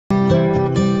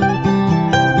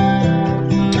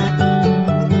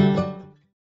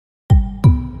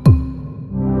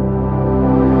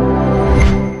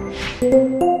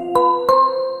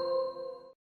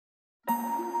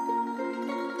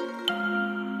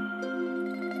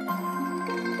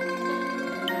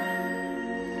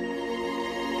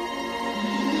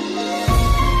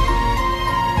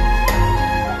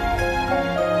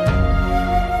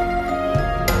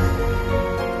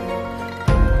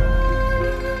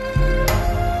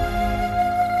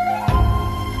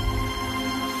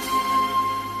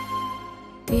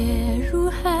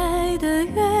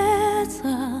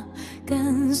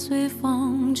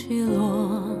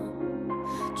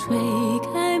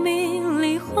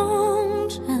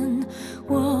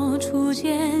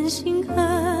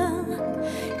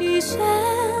选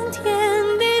天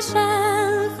地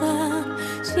山河，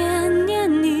千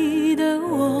年你的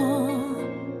我，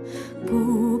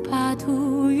不怕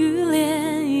土与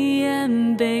烈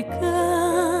焰悲歌。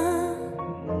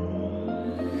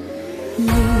你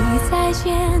在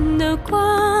前的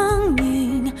光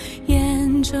影，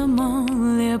沿着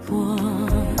梦裂波，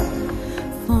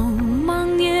锋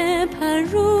芒涅槃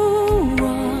如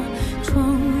我，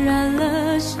重燃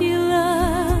了喜乐。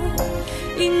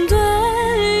应对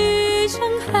于成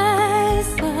海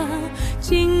色，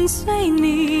紧随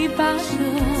你跋涉，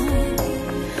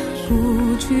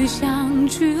不去向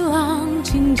巨浪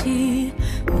荆棘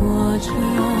波折。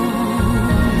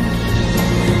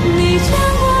你见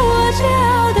过我桀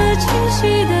骜的、清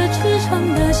晰的、赤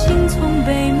诚的心，从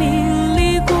被名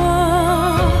利过，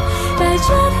带着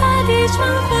他的长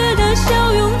河的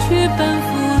笑容去奔赴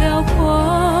辽阔。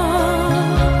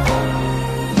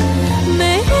每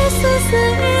一丝丝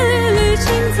一缕缕金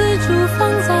子珠，放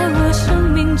在我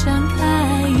生命展开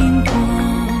云朵，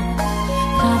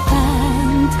它奔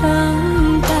腾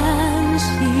般喜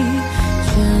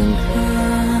镌刻。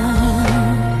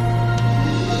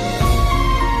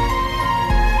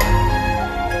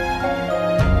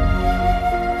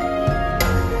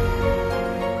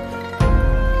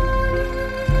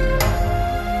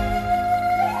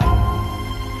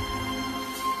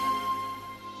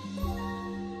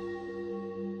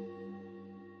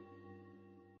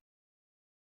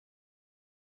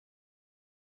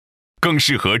更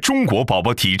适合中国宝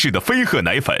宝体质的飞鹤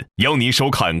奶粉，邀您收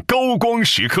看高光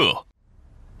时刻。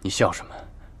你笑什么？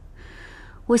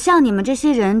我笑你们这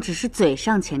些人只是嘴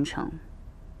上虔诚，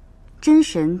真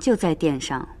神就在殿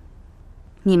上，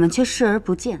你们却视而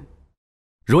不见。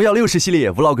荣耀60系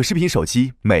列 Vlog 视频手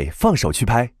机，美放手去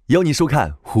拍，邀您收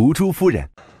看斛珠夫人。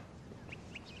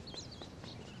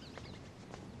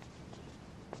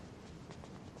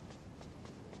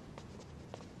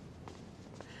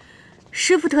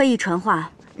师父特意传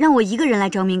话，让我一个人来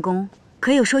昭明宫，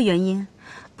可有说原因？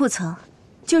不曾，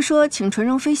就说请纯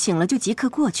容妃醒了就即刻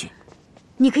过去。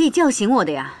你可以叫醒我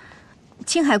的呀。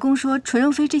青海宫说纯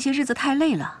容妃这些日子太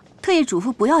累了，特意嘱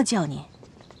咐不要叫你。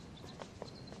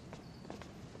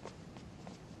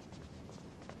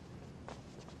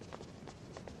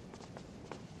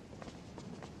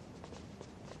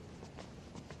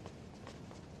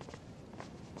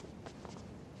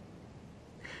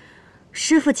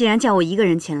师父既然叫我一个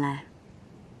人前来，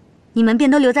你们便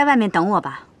都留在外面等我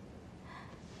吧。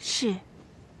是。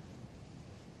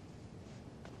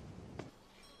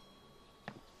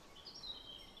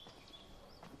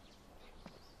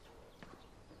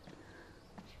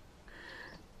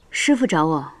师父找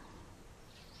我。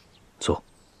坐。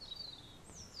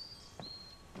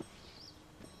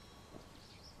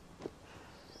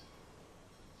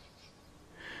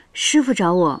师父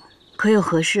找我，可有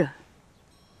何事？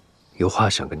有话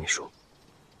想跟你说。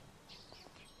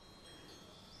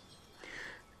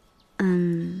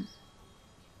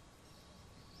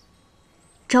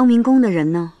昭明宫的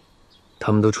人呢？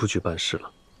他们都出去办事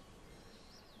了。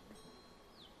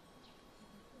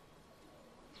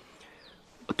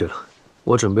对了，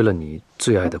我准备了你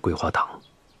最爱的桂花糖。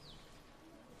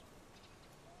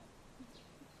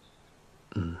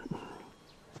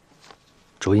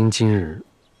卓英今日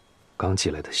刚寄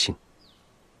来的信。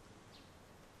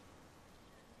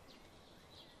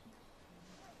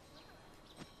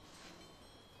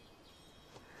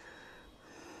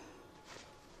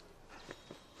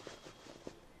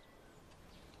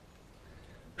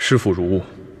师父如晤，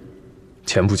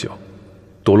前不久，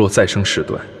多洛再生事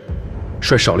端，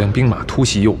率少量兵马突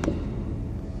袭右部。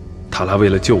塔拉为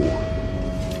了救我，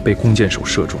被弓箭手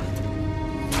射中，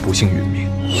不幸殒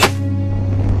命。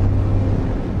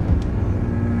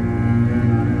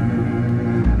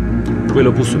为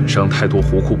了不损伤太多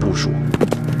湖库部署，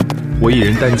我一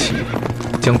人单骑，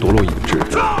将多洛引至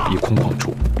一空旷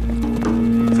处。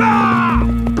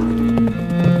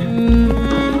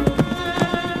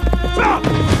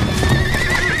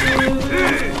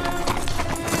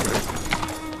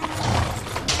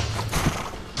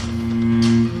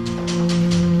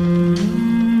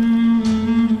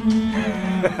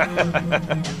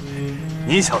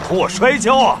你想同我摔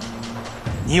跤啊？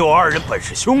你我二人本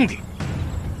是兄弟，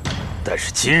但是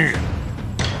今日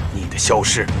你的消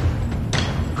失，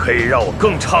可以让我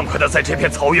更畅快地在这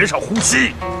片草原上呼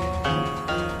吸。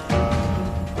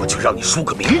我就让你输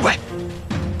个明白。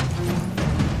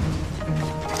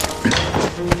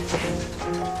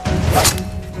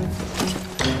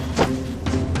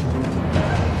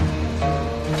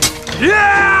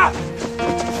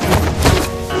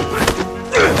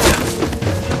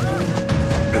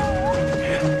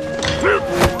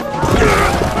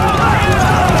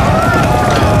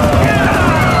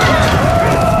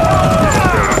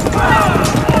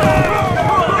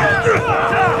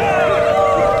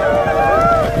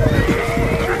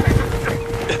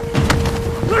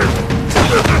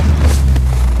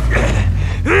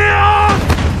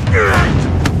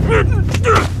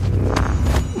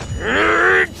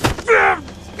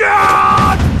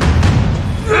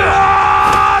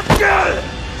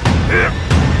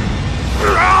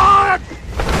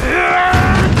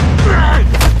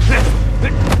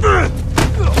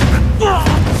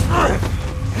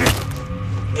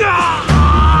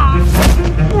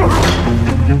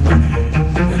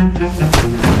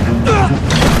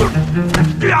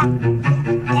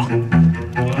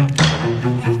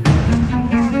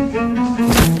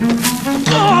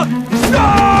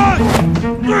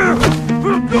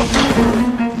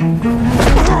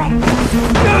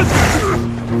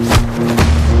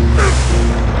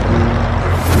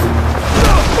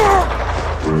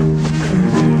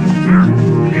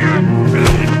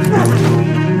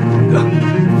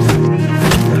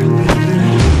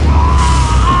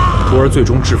最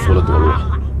终制服了夺落，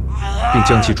并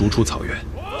将其逐出草原。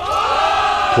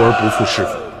徒儿不负师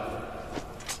父，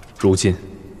如今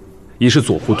已是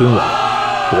左部敦王，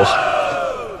渤海，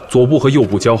左部和右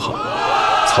部交好，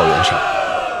草原上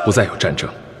不再有战争。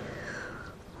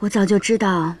我早就知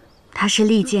道他是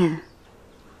利剑，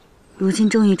如今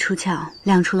终于出鞘，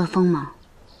亮出了锋芒。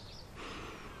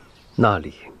那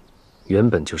里原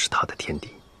本就是他的天地，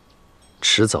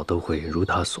迟早都会如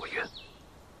他所愿。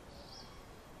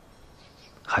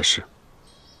还是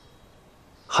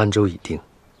汉州已定，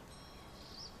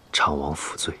昶王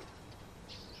负罪，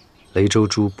雷州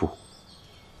诸部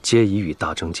皆已与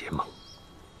大征结盟，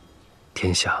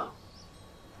天下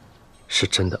是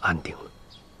真的安定了。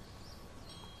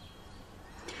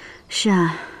是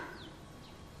啊，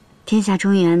天下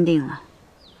终于安定了。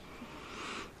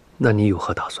那你有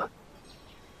何打算？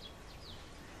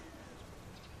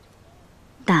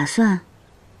打算？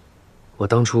我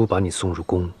当初把你送入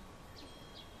宫，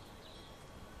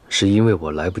是因为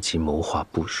我来不及谋划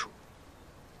部署。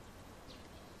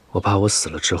我怕我死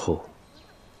了之后，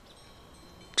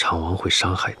昶王会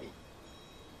伤害你。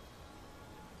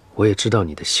我也知道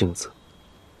你的性子，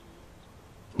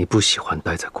你不喜欢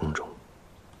待在宫中，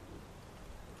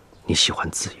你喜欢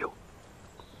自由。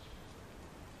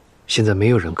现在没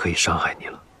有人可以伤害你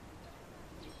了，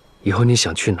以后你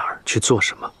想去哪儿，去做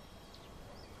什么，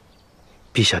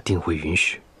陛下定会允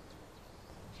许。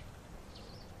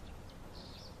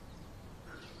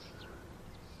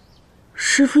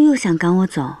师父又想赶我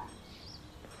走？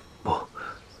不，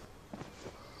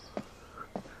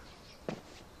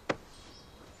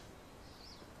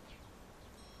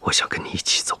我想跟你一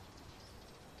起走。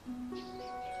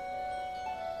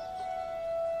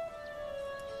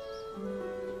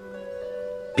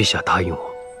陛下答应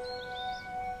我，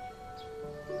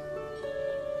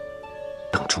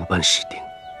等诸班时定，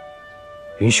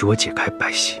允许我解开白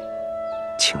玺，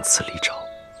请辞离朝。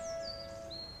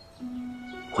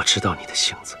我知道你的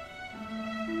性子，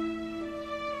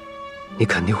你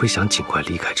肯定会想尽快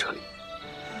离开这里。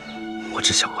我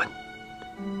只想问，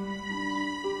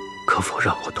可否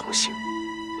让我同行？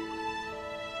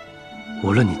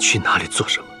无论你去哪里做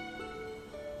什么，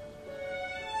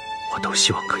我都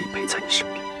希望可以陪在你身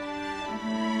边。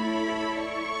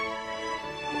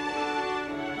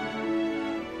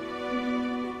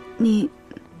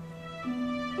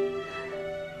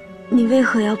你为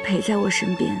何要陪在我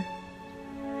身边？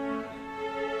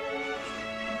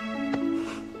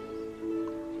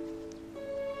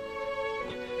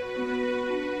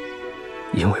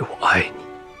因为我爱你。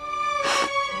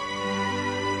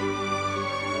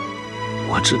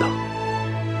我知道，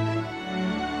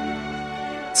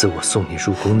自我送你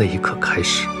入宫那一刻开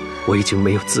始，我已经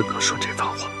没有资格说这番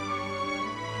话。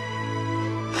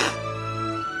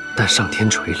但上天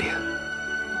垂怜，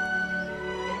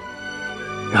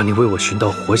让你为我寻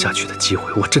到活下去的机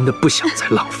会，我真的不想再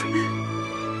浪费。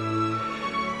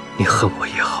你恨我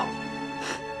也好，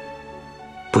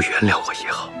不原谅我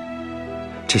也好，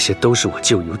这些都是我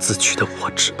咎由自取的，我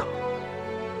知道。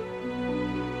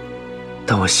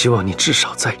但我希望你至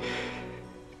少再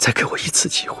给我一次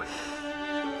机会，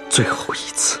最后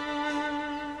一次，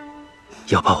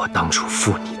要把我当初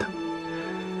负你的、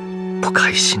不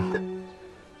开心的、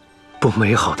不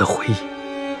美好的回忆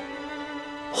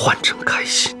换成开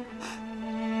心、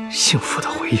幸福的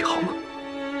回忆，好吗？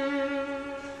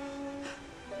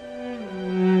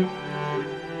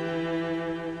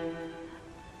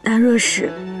那若是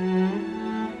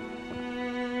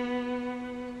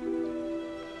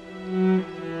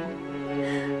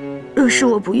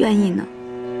我不愿意呢？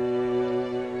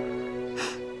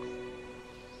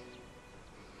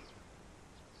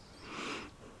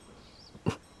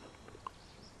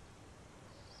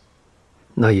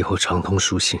那以后常通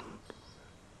书信，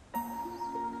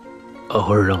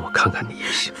偶尔让我看看你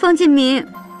也行。方敬明，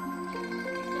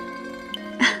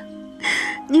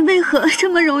你为何这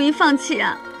么容易放弃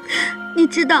啊？你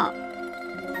知道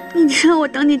我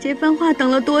等你这番话等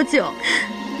了多久？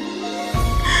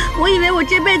我以为我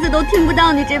这辈子都听不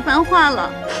到你这番话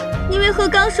了，你为何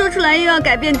刚说出来又要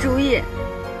改变主意？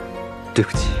对不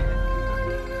起，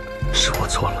是我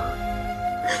错了。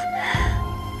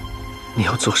你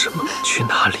要做什么，去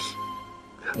哪里，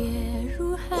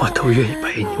我都愿意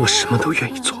陪你，我什么都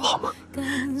愿意做，好吗？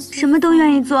什么都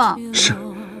愿意做。是。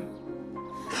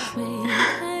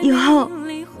以后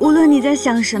无论你在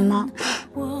想什么，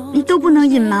你都不能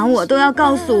隐瞒我，都要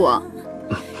告诉我。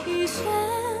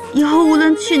以后无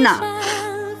论去哪儿，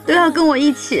都要跟我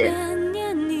一起。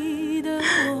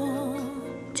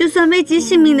就算危及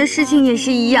性命的事情也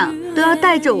是一样，都要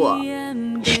带着我。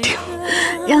一定。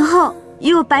然后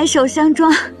与我白首相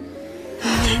庄，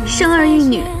生儿育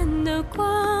女，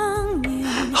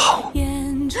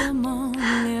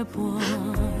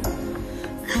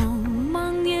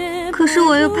可是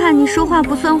我又怕你说话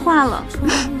不算话了。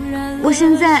我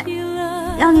现在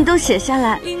要你都写下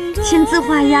来，签字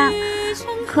画押，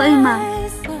可以吗？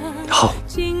好，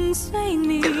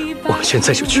我们现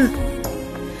在就去。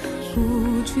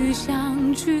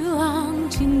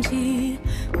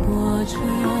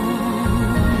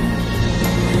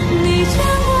你见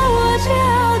过我桀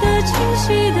骜的、清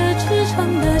晰的、赤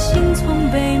诚的心，从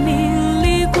被名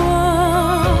利过，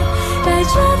带着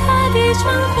他的长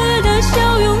河的笑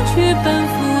容去奔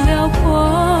赴辽阔。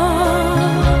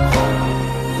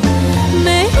每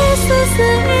一丝丝、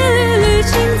一缕缕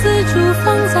金子珠放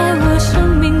在我生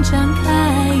命展开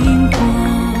因果，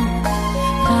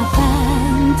它奔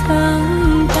腾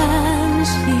般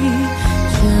细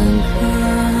镌刻。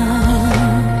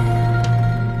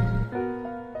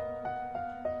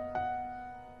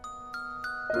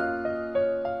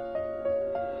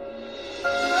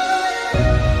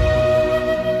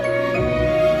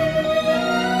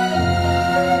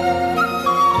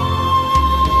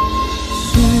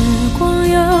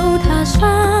尚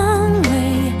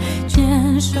未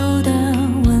坚守的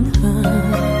吻合，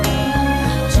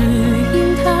只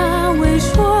因他未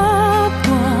说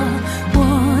破，我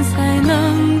才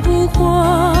能不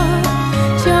活。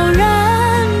悄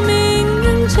然命运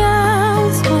交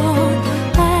错，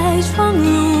爱闯入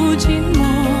寂寞，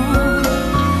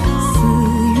似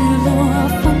雨落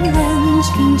风人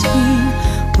轻轻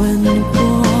吻过。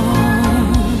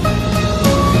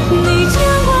你见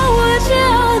过我桀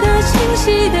骜的、清晰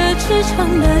的、赤诚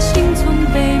的心，从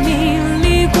被名利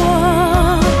过，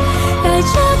带着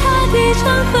他的长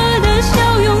河的笑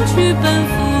容去奔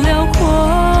赴辽阔。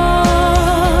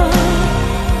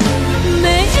每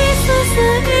一丝丝、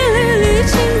一缕缕金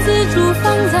子珠放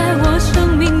在我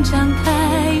生命展开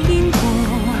因果。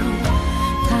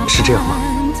是这样吗？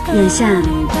眼下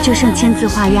就剩签字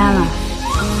画押了。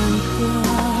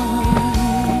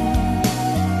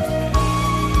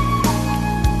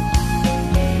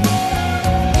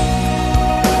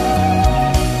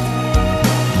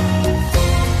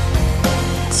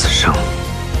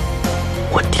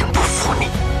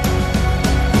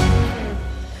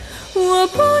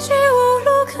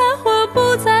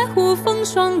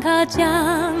霜它将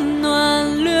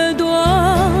暖掠夺，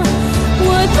我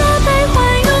的悲欢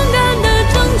勇敢地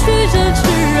争取着炽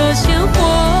热鲜活。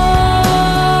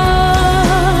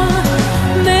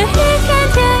每一天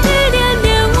天一点点，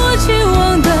我期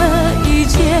望的一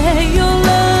切有了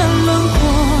轮廓，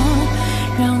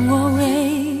让我为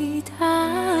它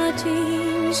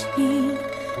精心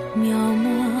描摹，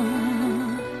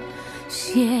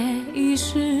写一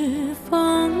世风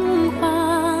华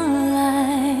来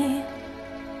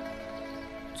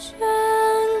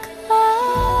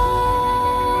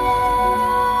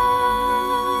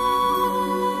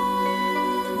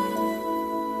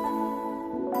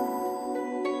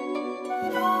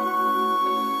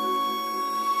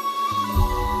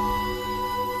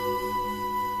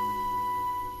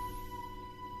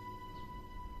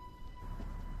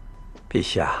陛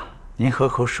下，您喝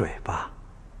口水吧。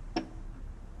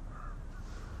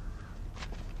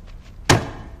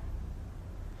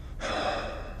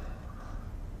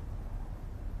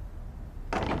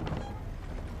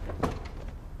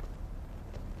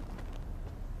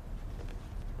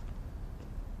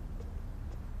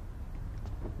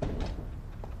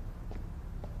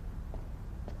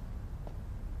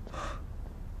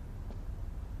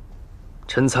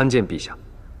臣参见陛下。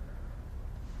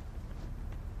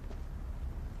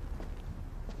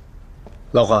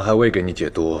老桓还未给你解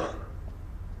毒，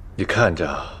你看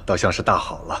着倒像是大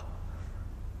好了。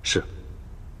是，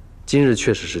今日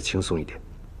确实是轻松一点。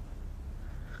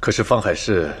可是方海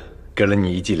市给了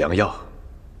你一剂良药。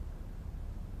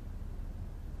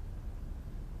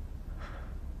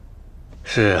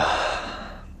是啊，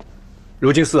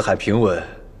如今四海平稳，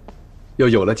又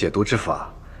有了解毒之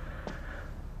法，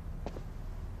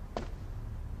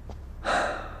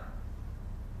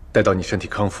待到你身体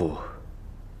康复，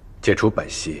解除百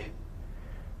息，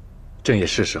朕也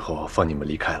是时候放你们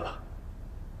离开了。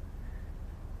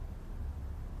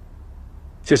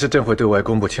届时朕会对外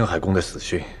公布青海公的死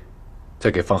讯，再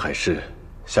给方海市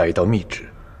下一道密旨，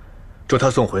祝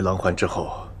他送回狼环之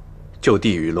后，就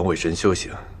地与龙尾神修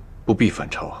行，不必返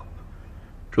朝。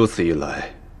如此一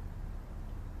来，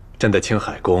朕的青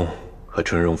海公和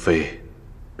纯容妃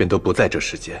便都不在这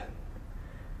世间。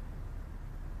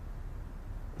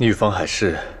你与方海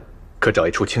市可找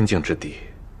一处清静之地，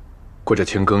过着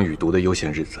清耕雨读的悠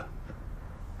闲日子。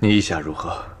你意下如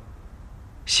何？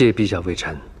谢陛下为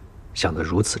臣想得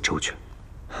如此周全。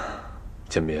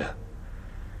简明，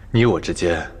你我之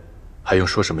间还用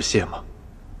说什么谢吗？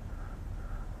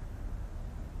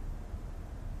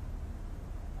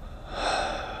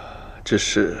只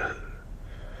是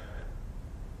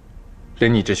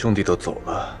连你这兄弟都走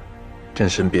了，朕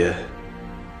身边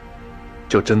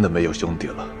就真的没有兄弟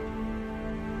了。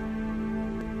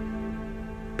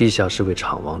陛下是为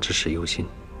昶王之事忧心。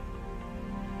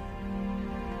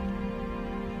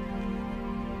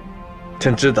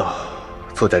朕知道，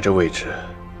坐在这位置，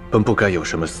本不该有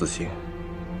什么私心。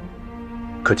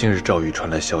可今日诏狱传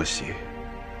来消息，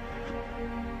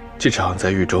姬昶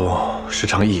在狱中时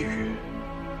常抑郁，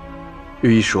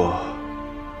御医说，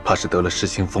怕是得了失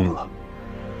心疯了。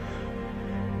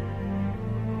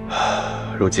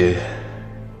如今，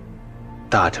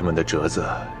大臣们的折子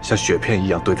像雪片一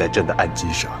样堆在朕的案几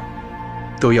上，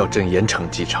都要朕严惩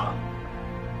姬昶。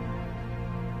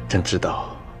朕知道，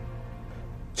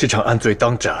姬昶按罪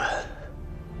当斩，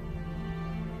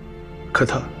可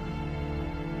他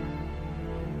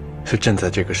是朕在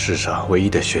这个世上唯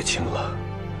一的血亲了，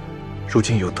如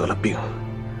今又得了病，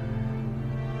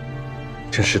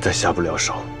朕实在下不了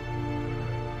手。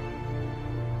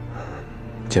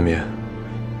简明，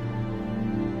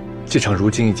姬昶如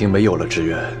今已经没有了志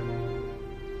愿，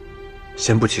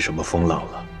掀不起什么风浪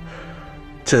了。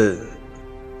朕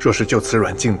若是就此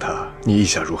软禁他，你意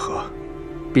下如何？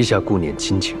陛下顾念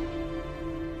亲情，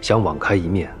想网开一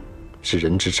面是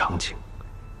人之常情。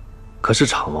可是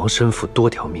昶王身负多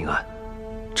条命案，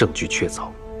证据确凿，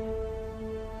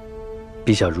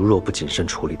陛下如若不谨慎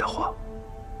处理的话，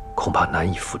恐怕难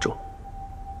以服众。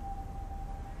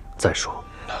再说，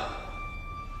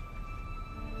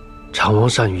昶王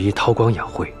善于韬光养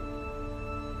晦，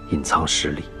隐藏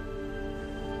实力。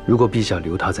如果陛下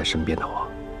留他在身边的话，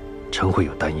臣会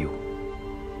有担忧。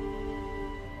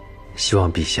希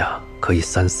望陛下可以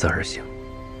三思而行。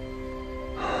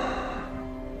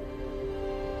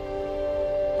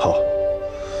好，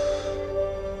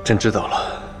朕知道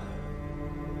了。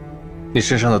你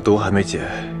身上的毒还没解，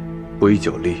不宜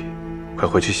久立，快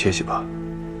回去歇息吧。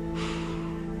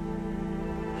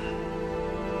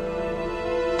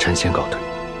臣先告退。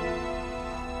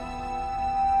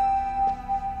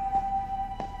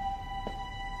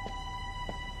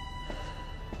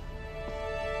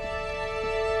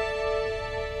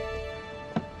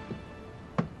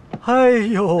哎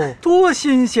呦，多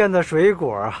新鲜的水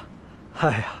果啊！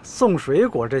哎呀，送水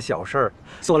果这小事儿，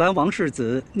索兰王世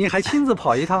子，你还亲自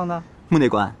跑一趟呢？穆内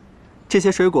官，这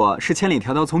些水果是千里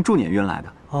迢迢从驻捻运来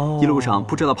的，一路上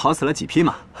不知道跑死了几匹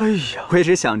马。哎呀，我也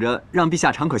只想着让陛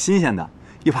下尝口新鲜的，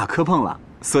又怕磕碰了，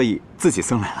所以自己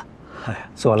送来了。哎呀，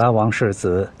索兰王世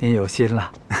子，您有心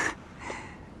了。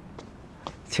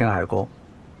青海公，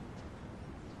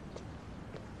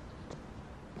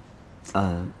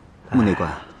穆内官，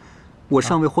我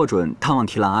尚未获准探望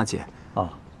提拉阿姐。哦，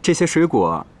这些水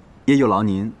果也有劳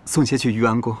您送些去玉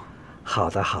安宫。好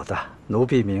的，好的，奴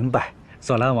婢明白。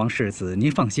索兰王世子，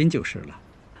您放心就是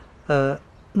了。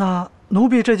那奴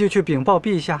婢这就去禀报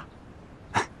陛下。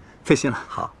费心了。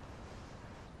好。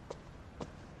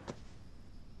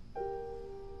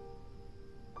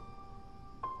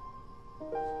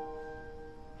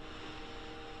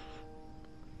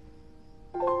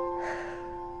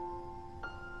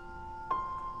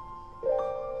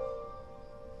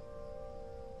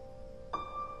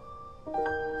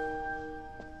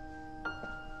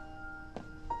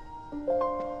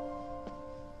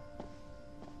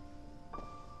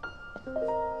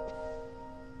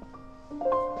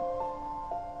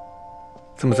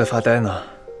怎么在发呆呢？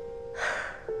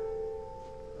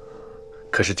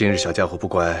可是今日小家伙不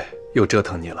乖，又折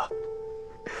腾你了。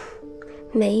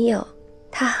没有，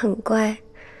他很乖。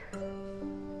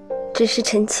只是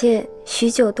臣妾许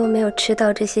久都没有吃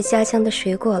到这些家乡的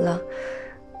水果了，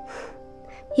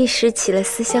一时起了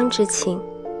思乡之情。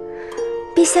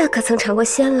陛下可曾尝过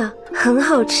鲜了？很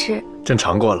好吃。朕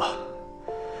尝过了。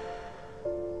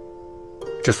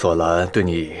这索兰对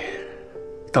你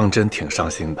当真挺上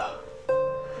心的。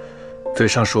嘴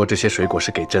上说这些水果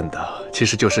是给朕的，其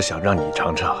实就是想让你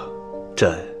尝尝，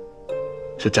朕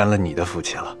是沾了你的福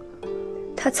气了。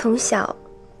他从小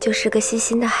就是个细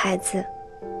心的孩子。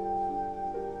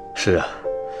是啊，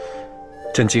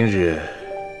朕今日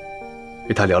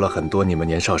与他聊了很多你们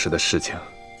年少时的事情。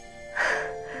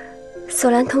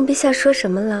索兰同陛下说什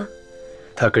么了？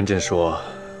他跟朕说，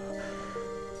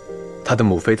他的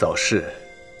母妃早逝，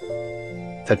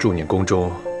在驻捻宫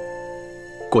中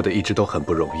过得一直都很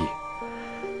不容易。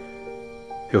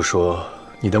又说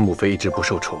你的母妃一直不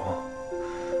受宠，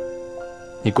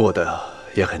你过得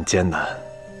也很艰难。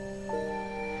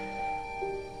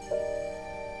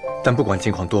但不管境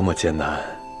况多么艰难，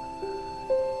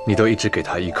你都一直给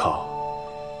她依靠，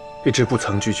一直不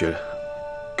曾拒绝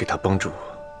给她帮助。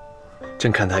朕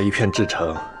看她一片至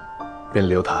诚，便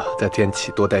留她在天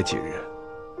启多待几日。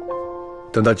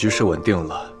等到局势稳定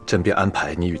了，朕便安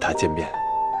排你与他见面。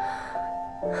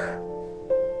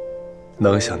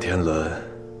能享天伦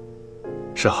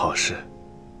是好事，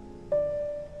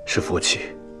是福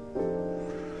气。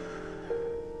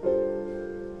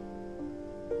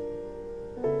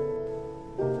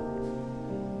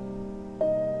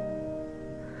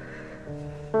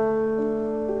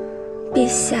陛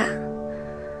下，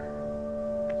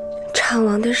昶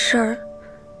王的事儿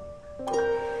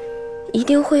一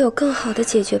定会有更好的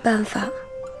解决办法，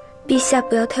陛下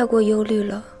不要太过忧虑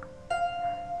了。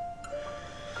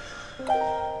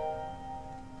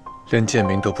连建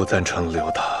明都不赞成留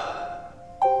他，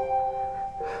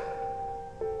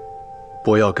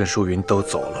伯耀跟淑云都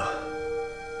走了，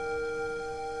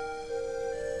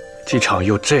姬昶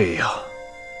又这样，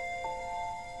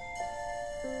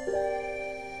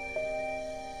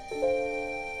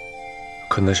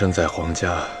可能身在皇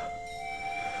家，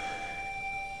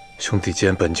兄弟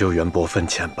间本就缘薄分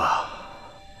浅吧。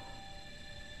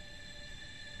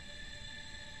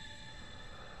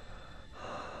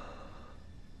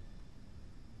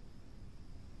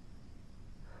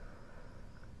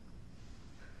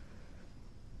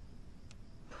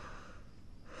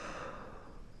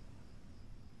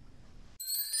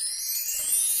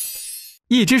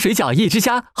一只水饺一只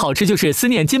虾，好吃就是思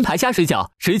念金牌虾水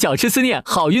饺，水饺吃思念，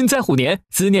好运在虎年。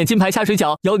思念金牌虾水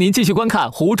饺，邀您继续观看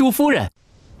《斛珠夫人》。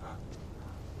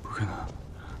不可能，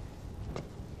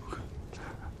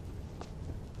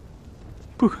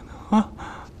不可能啊！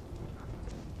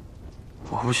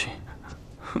我不行，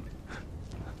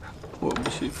我不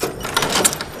行。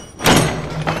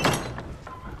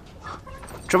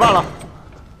吃饭了。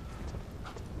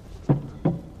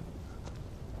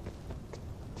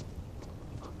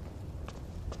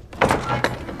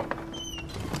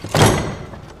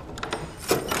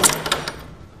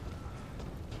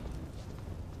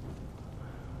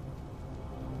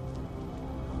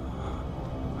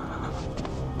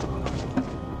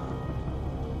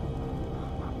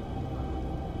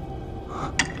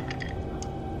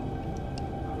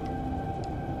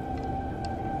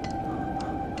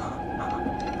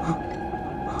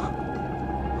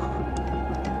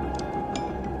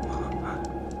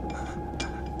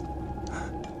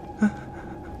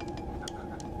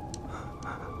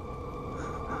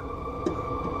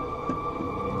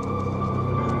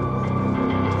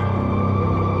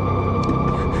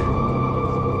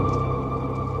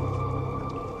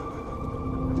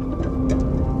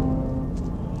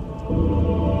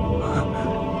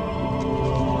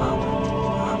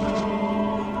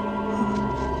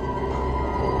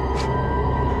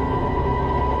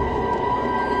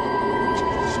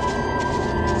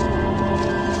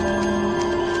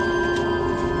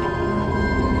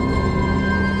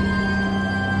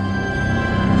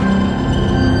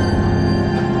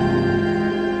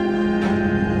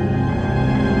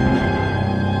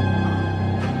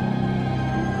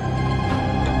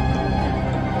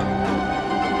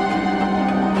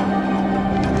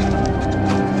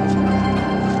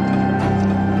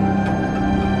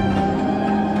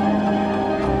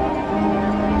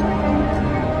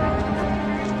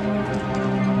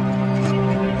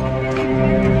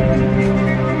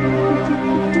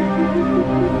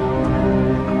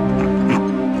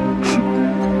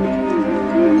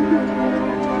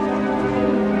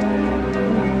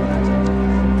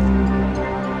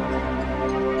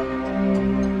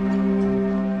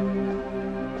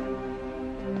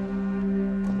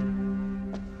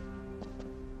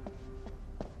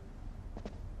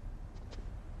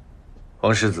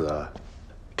王世子，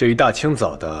这一大清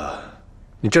早的，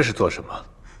你这是做什么？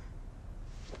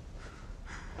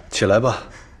起来吧。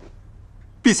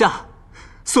陛下，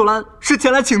索兰是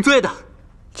前来请罪的。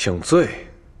请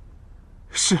罪？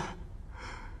是。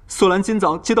索兰今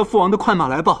早接到父王的快马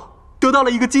来报，得到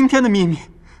了一个惊天的秘密，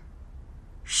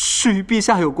是与陛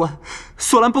下有关。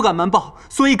索兰不敢瞒报，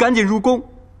所以赶紧入宫。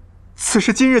此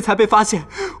事今日才被发现，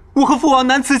我和父王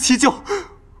难辞其咎。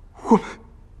我们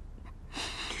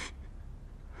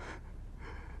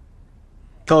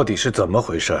到底是怎么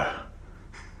回事？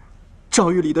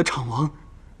诏狱里的昶王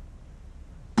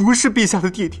不是陛下的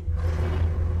弟弟，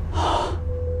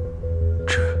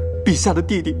陛下的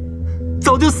弟弟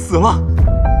早就死了。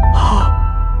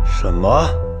什么？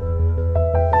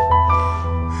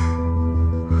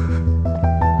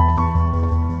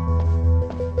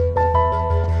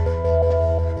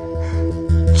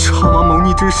昶王谋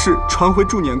逆之事传回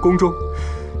驻辇宫中，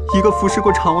一个服侍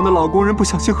过昶王的老工人不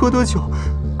小心喝多酒，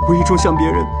无意中向别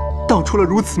人道出了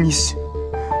如此秘辛。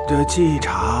这稽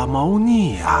查谋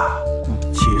逆啊，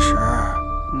其实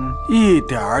一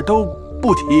点都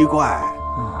不奇怪。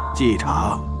稽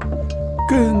查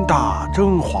跟大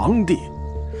征皇帝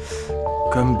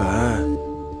根本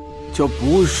就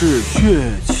不是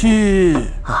血亲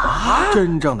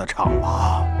真正的厂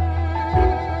王。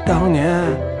当年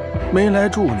没来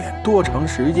驻缅多长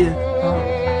时间，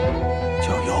就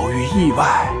由于意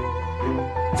外，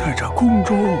在这宫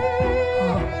中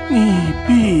溺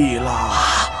毙了。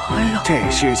这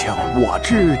事情我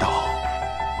知道，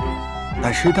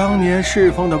但是当年侍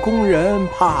奉的宫人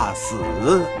怕死，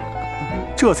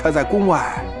这才在宫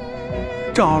外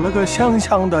找了个相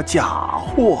像的假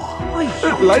货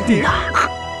来顶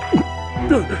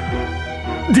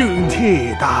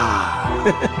替的。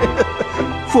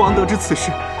父王得知此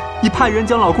事，已派人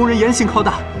将老宫人严刑拷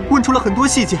打，问出了很多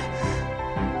细节，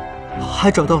还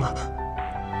找到了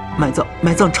埋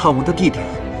葬昶王的地点。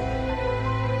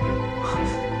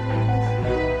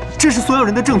这是所有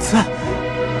人的证词。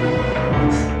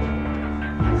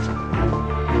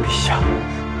陛下，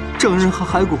证人和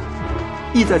骸骨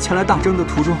亦在前来大征的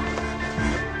途中。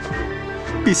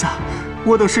陛下，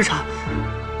我等视察，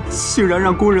竟然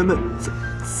让宫人们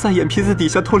在眼皮子底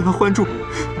下偷梁换柱，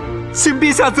请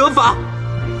陛下责罚。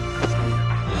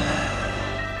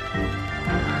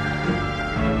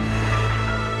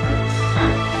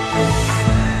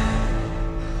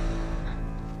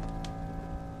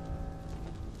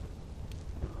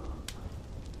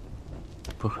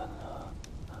不可能！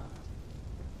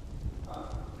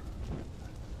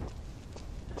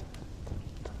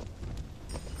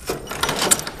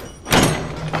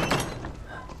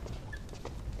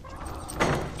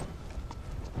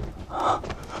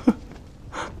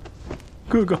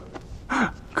哥哥，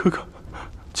哥哥，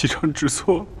姬昌知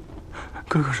错了，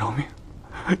哥哥饶命，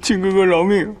请哥哥饶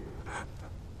命！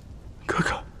哥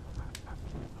哥，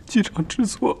姬昌知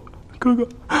错了，哥哥，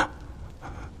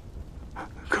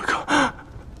哥哥。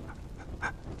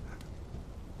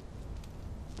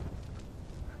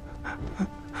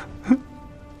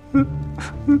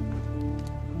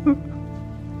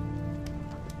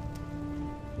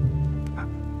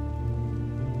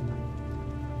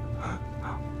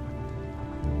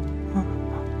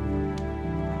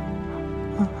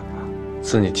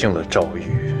自你听了诏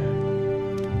谕，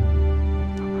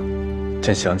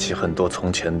朕想起很多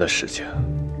从前的事情。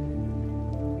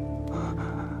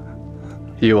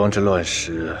夷王之乱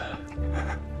时，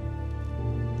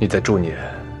你在驻缅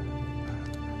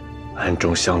暗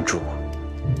中相助；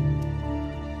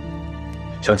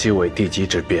想起伪帝姬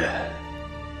之变，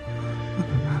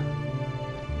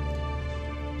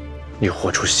你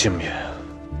豁出性命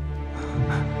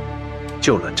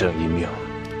救了朕一命。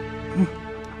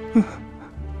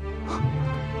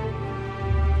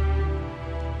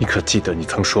你可记得你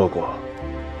曾说过，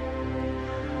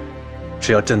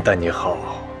只要朕待你好，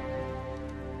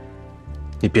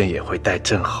你便也会待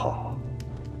朕好。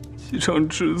姬昌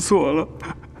知错了，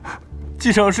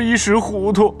姬昌是一时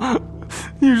糊涂，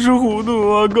一时糊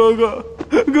涂啊，哥哥，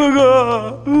哥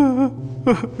哥，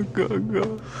哥哥。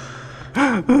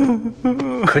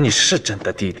可你是朕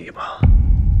的弟弟吗？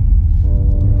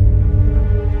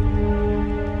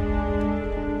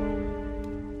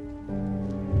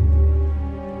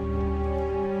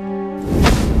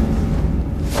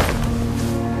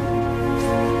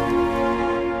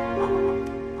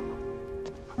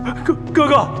哥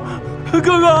哥，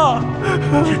哥哥，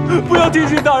不要听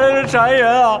信大人的谗言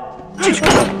啊！进去。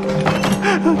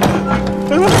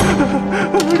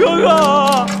哥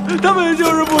哥，他们就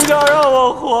是不想让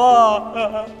我活，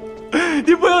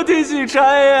你不要听信谗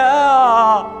言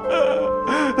啊！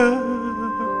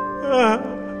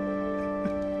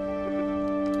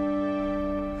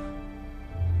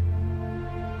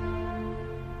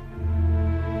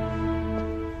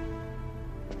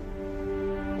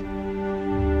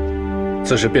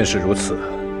此事便是如此，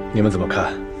你们怎么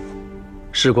看？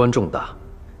事关重大，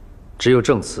只有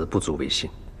证词不足为信。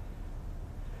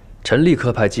臣立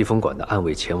刻派疾风馆的暗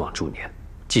卫前往驻缅，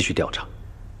继续调查。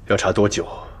要查多久？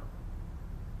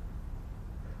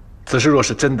此事若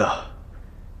是真的，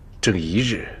朕一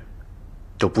日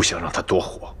都不想让他多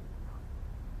活。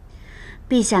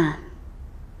陛下，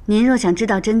您若想知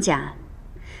道真假，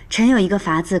臣有一个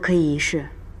法子可以一试。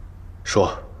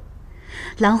说。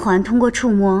狼环通过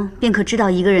触摸便可知道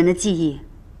一个人的记忆，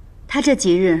他这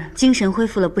几日精神恢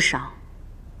复了不少。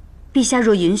陛下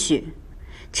若允许，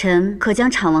臣可将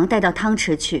昶王带到汤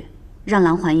池去，让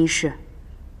狼环一试。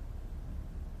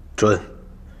准，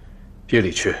夜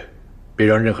里去，别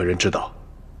让任何人知道。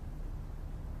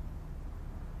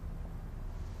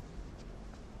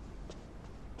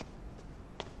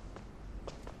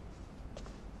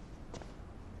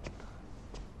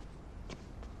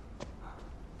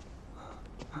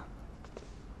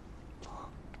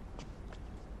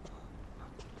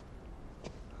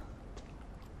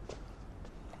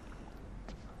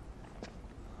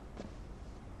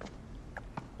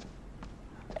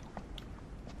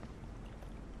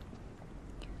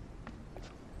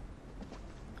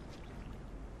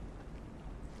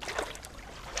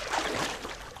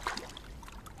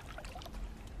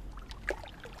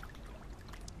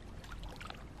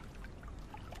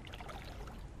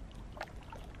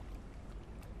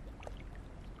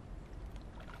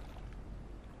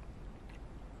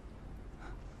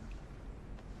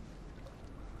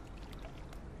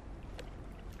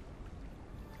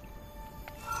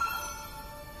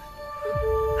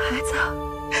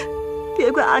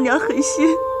怪阿娘狠心，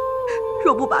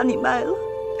若不把你卖了，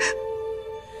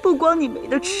不光你没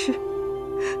得吃，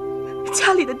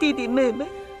家里的弟弟妹妹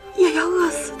也要饿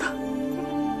死的。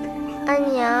阿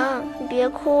娘，你别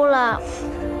哭了，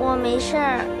我没事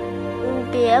儿，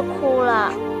你别哭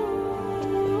了。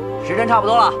时辰差不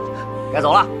多了，该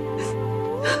走了。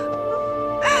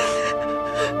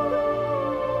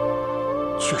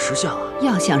确实像啊。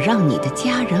要想让你的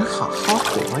家人好好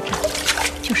活着，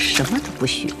就什么都不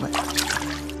许问。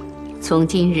从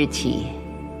今日起，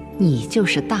你就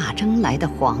是大征来的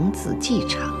皇子继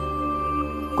场。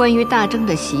关于大征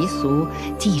的习俗，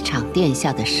继场殿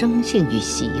下的生性与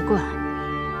习惯，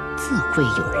自会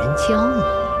有人教你。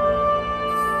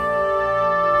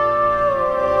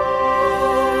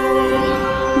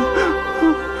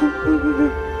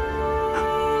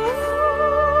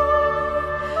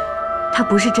他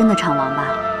不是真的厂王吧？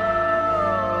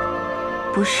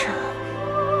不是。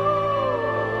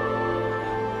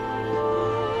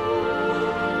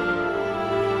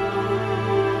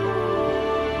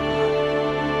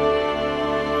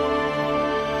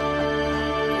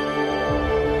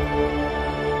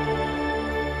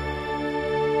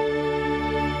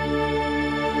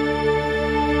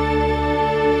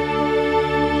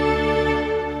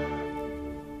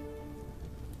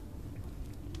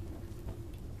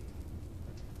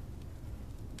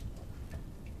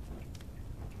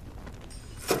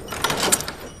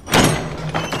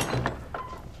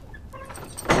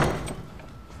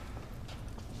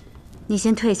你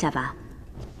先退下吧。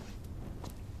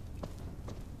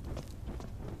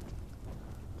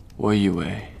我以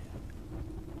为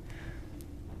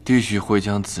帝旭会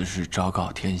将此事昭告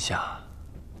天下，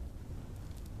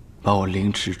把我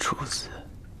凌迟处死，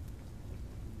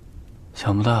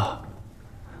想不到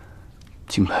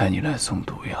竟派你来送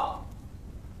毒药。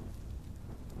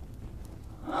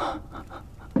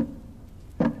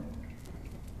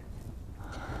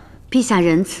陛下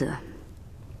仁慈，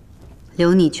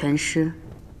留你全尸。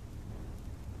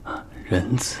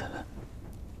仁慈，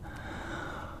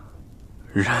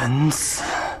仁慈！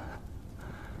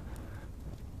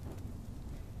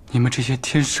你们这些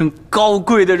天生高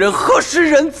贵的人，何时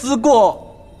仁慈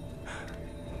过？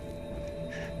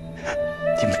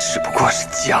你们只不过是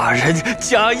假仁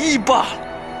假义罢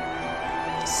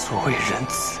了。所谓仁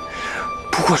慈，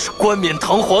不过是冠冕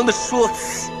堂皇的说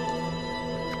辞。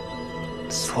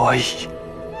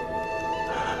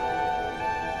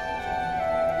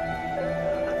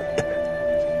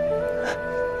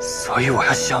所以我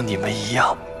要像你们一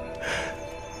样，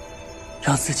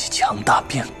让自己强大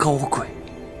变高贵，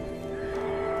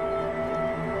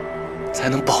才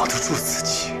能保得住自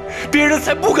己，别人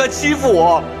才不敢欺负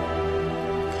我。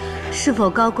是否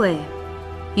高贵，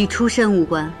与出身无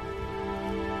关。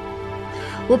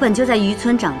我本就在渔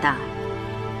村长大，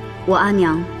我阿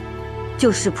娘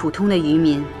就是普通的渔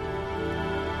民，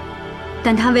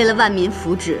但她为了万民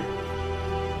福祉，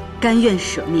甘愿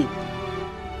舍命。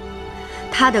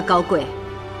她的高贵，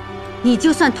你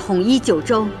就算统一九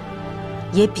州，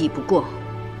也比不过。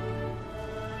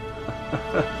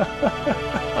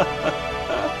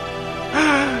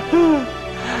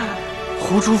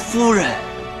斛珠夫人，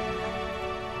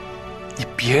你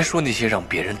别说那些让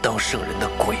别人当圣人的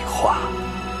鬼话。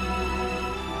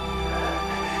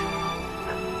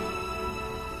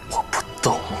我不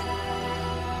懂。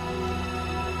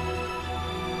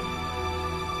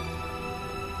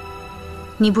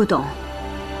你不懂，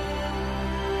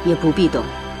也不必懂。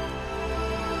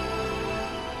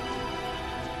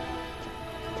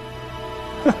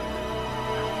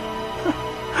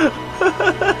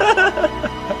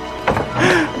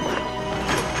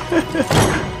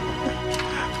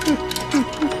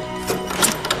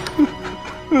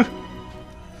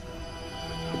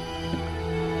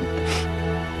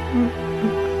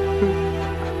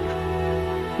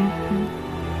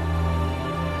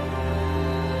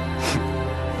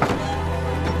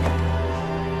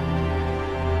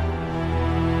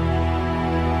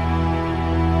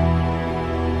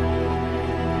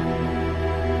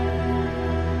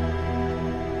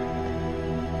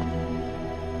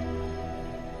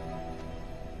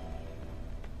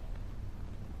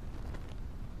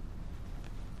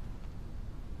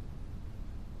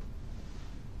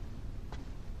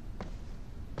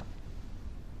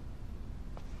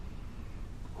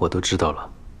我都知道了，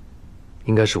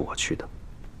应该是我去的。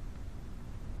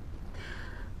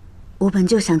我本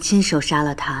就想亲手杀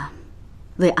了他，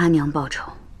为阿娘报仇。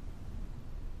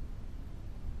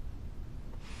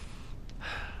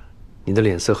你的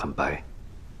脸色很白，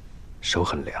手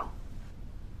很凉。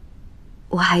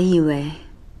我还以为，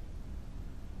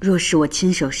若是我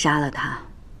亲手杀了他，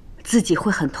自己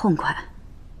会很痛快。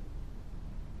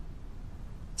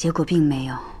结果并没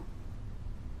有。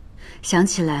想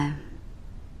起来，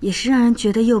也是让人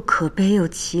觉得又可悲又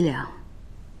凄凉。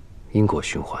因果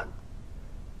循环，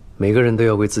每个人都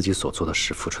要为自己所做的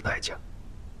事付出代价，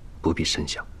不必深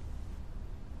想。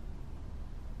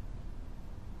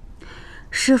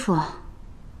师父，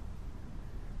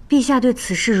陛下对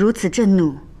此事如此震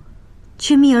怒，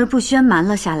却秘而不宣瞒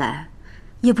了下来，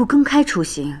也不更开处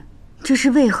刑，这是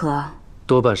为何？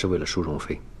多半是为了淑容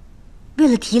妃。为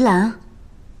了提篮？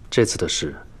这次的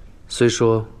事，虽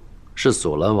说是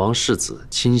索兰王世子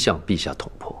亲向陛下捅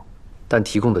破，但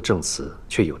提供的证词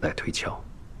却有待推敲，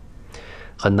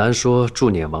很难说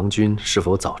驻辇王君是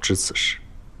否早知此事。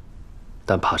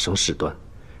但怕生事端，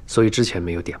所以之前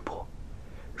没有点破。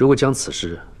如果将此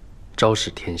事昭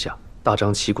示天下，大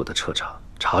张旗鼓的彻查，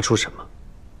查出什么，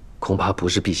恐怕不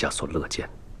是陛下所乐见。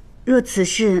若此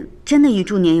事真的与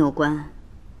驻辇有关，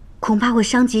恐怕会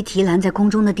伤及提篮在宫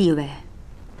中的地位。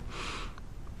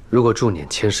如果驻辇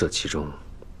牵涉其中，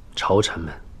朝臣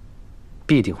们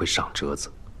必定会上折子，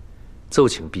奏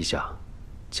请陛下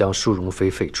将淑容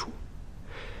妃废除。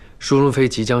淑容妃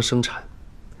即将生产，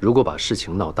如果把事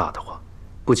情闹大的话，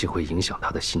不仅会影响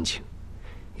她的心情，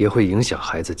也会影响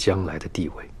孩子将来的地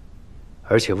位。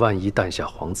而且万一诞下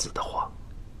皇子的话，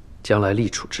将来立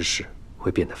储之事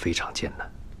会变得非常艰难。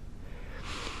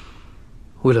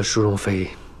为了淑容妃，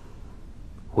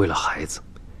为了孩子，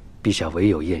陛下唯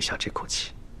有咽下这口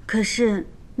气。可是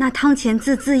那汤前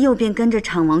自幼便跟着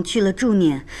昶王去了驻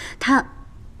辇，他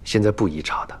现在不宜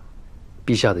查他。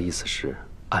陛下的意思是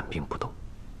按兵不动。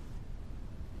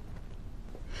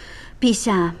陛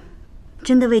下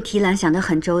真的为提篮想得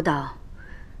很周到，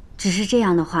只是这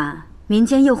样的话，民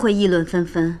间又会议论纷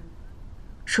纷，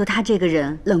说他这个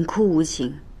人冷酷无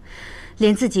情，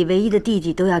连自己唯一的弟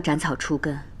弟都要斩草除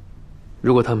根。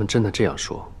如果他们真的这样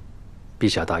说，陛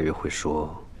下大约会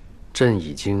说，朕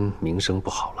已经名声不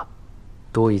好了，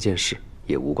多一件事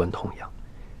也无关痛痒。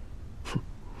哼，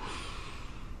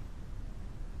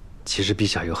其实陛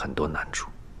下有很多难处。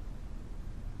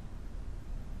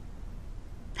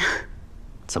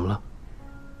怎么了？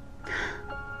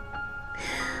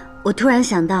我突然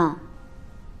想到，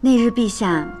那日陛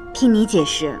下替你解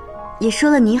释，也说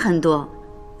了你很多，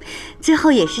最后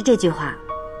也是这句话：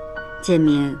简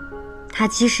明，他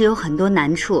其实有很多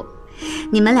难处。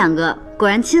你们两个果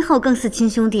然亲厚，更似亲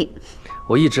兄弟。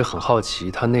我一直很好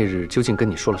奇，他那日究竟跟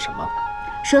你说了什么？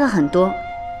说了很多，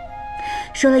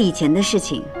说了以前的事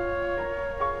情。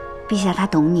陛下他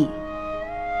懂你，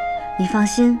你放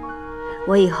心，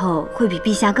我以后会比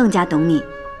陛下更加懂你，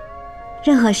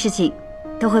任何事情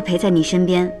都会陪在你身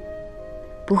边，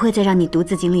不会再让你独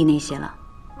自经历那些了。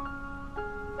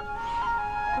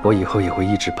我以后也会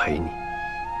一直陪你，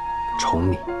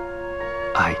宠你，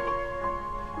爱你，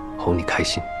哄你开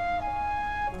心。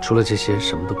除了这些，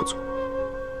什么都不做。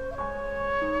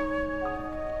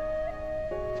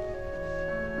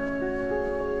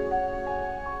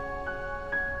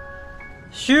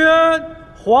宣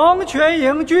黄泉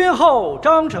营军后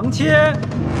张承谦，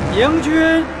营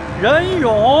军任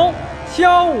勇、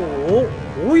萧武、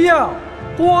吴恙、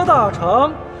郭大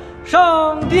成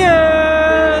上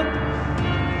殿。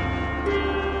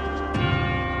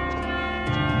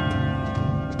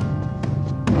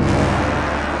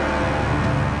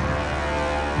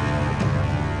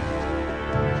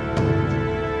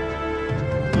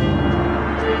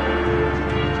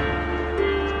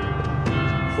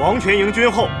黄泉营军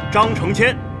后张承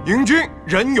谦，营军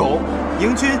任勇，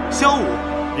营军萧武，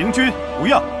营军吴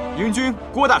恙，营军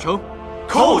郭大成，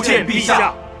叩见陛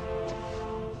下。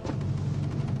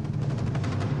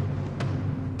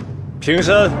平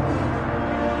身。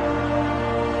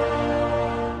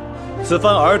此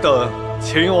番尔等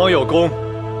秦王有功，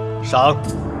赏。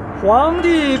皇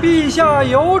帝陛下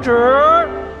有旨。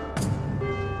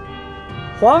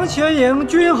黄泉营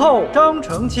军后张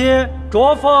承谦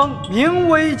擢封明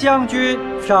威将军，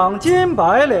赏金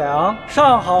100两，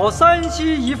上好3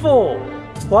犀1副。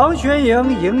黄泉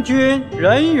营营军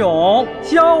任勇、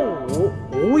萧武、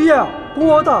吴恙、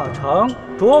郭大成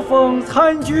擢封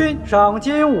参军，赏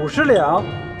金50两，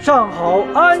上好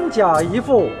鞍甲1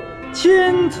副。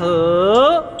钦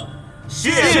此。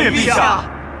谢陛下。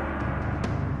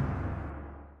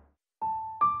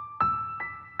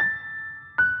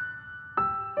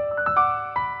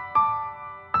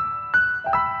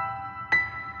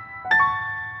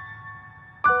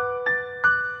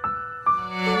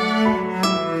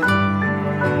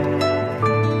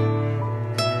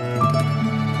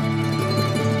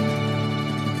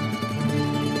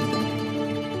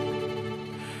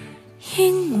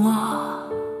因我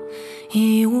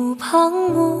义无旁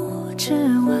骛之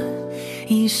问，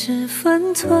一时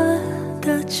分寸。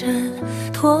的针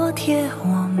妥帖我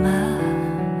们，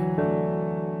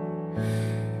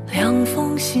凉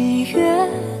风细月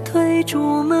推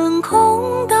朱门，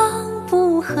空荡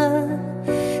不恨。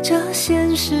这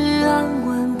现实安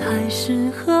稳太适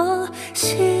合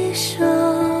牺牲，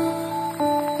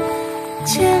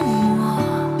缄默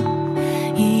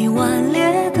一万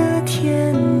列的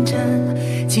天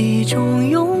真，集中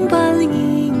用半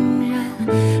隐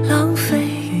忍，浪费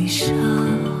余生。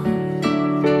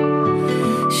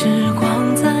时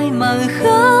光再蛮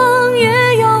横，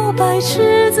也要百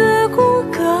尺子骨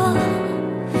骼。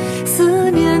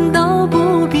思念到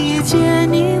不必借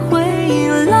你回忆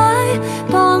来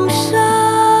傍身。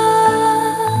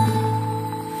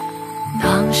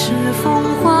当时风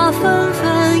华纷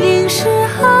纷，应是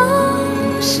好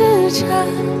时辰，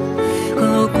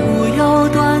何故要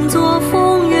端坐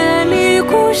风月里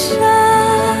孤身？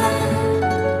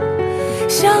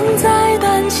想在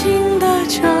丹青的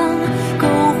城篝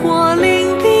火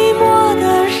令笔墨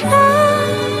的人，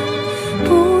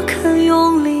不肯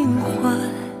用灵魂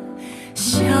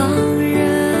相认。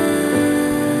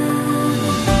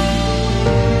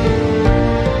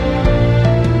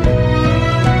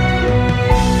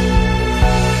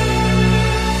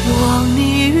望你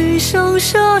余生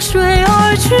涉水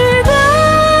而去的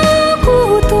孤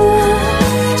独，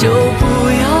就不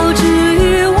要至于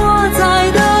我在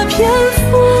的篇幅。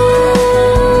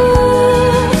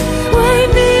未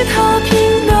必踏平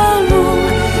的路，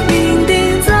铭定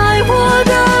在我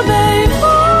的眉目。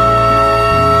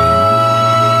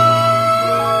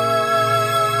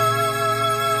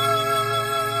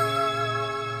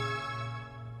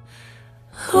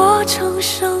落成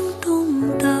生